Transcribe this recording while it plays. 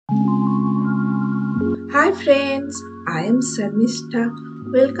Hi friends, I am Sarmishta.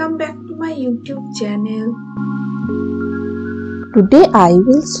 Welcome back to my YouTube channel. Today I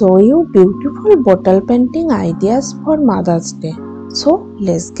will show you beautiful bottle painting ideas for Mother's Day. So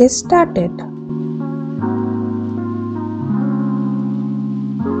let's get started.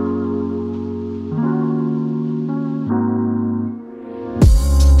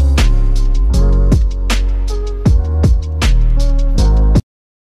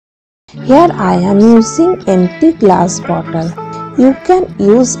 Here I am using empty glass bottle. You can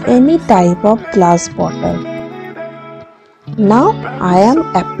use any type of glass bottle. Now I am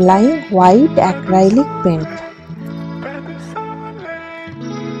applying white acrylic paint.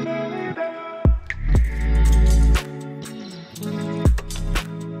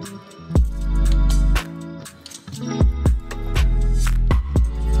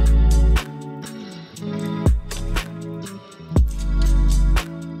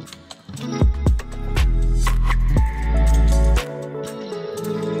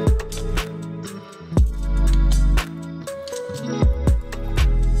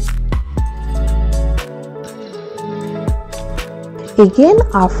 Again,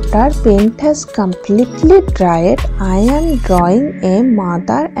 after paint has completely dried, I am drawing a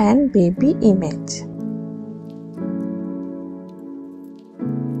mother and baby image.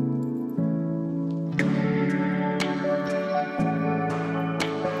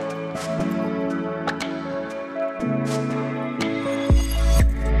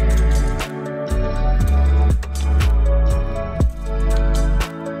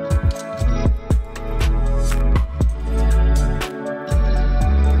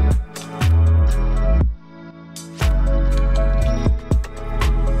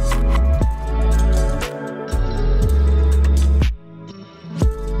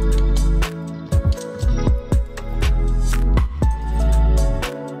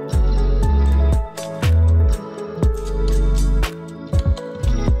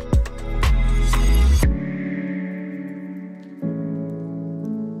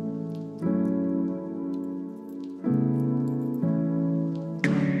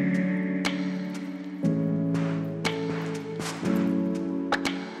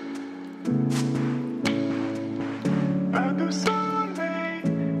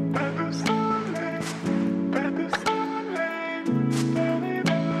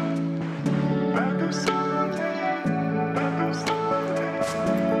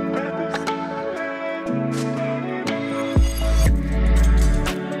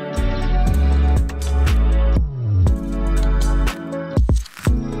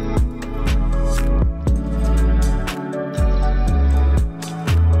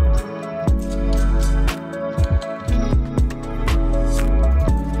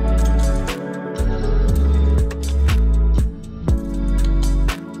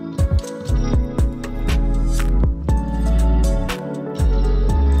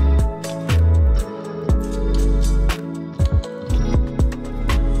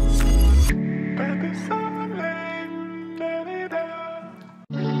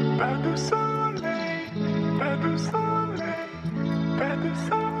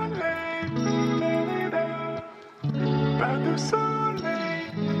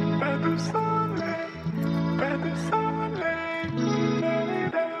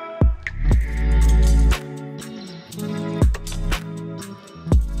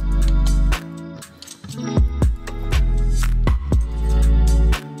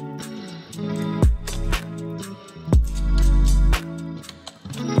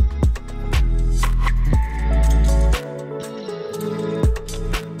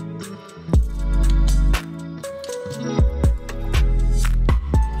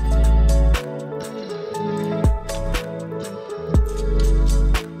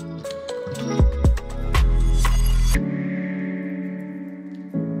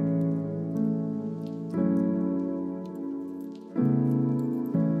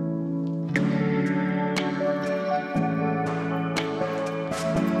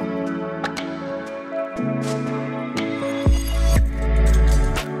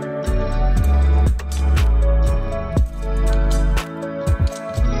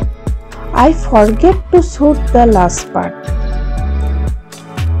 I forget to shoot the last part.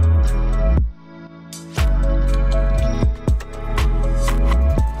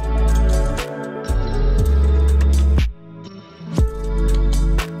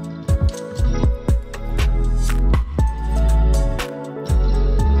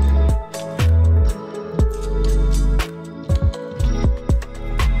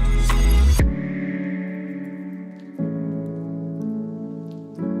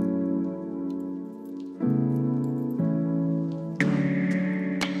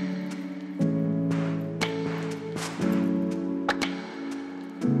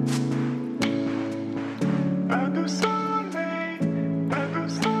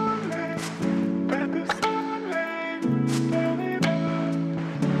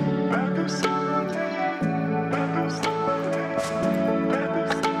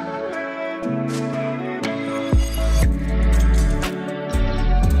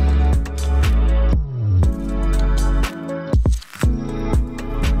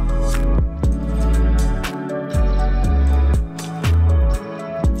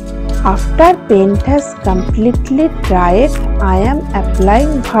 After paint has completely dried, I am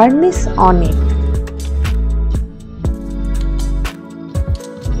applying varnish on it.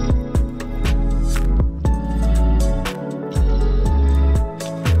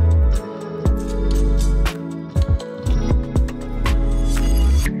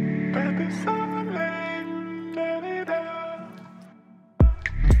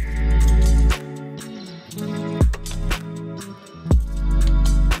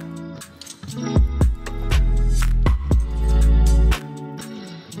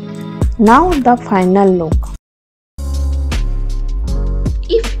 Now the final look.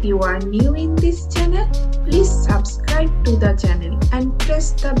 If you are new in this channel, please subscribe to the channel and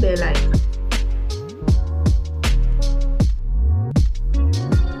press the bell icon.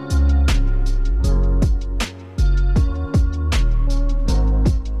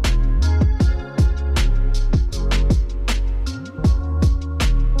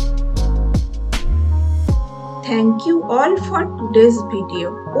 Thank you all for today's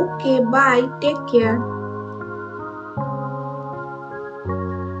video. Okay, bye. Take care.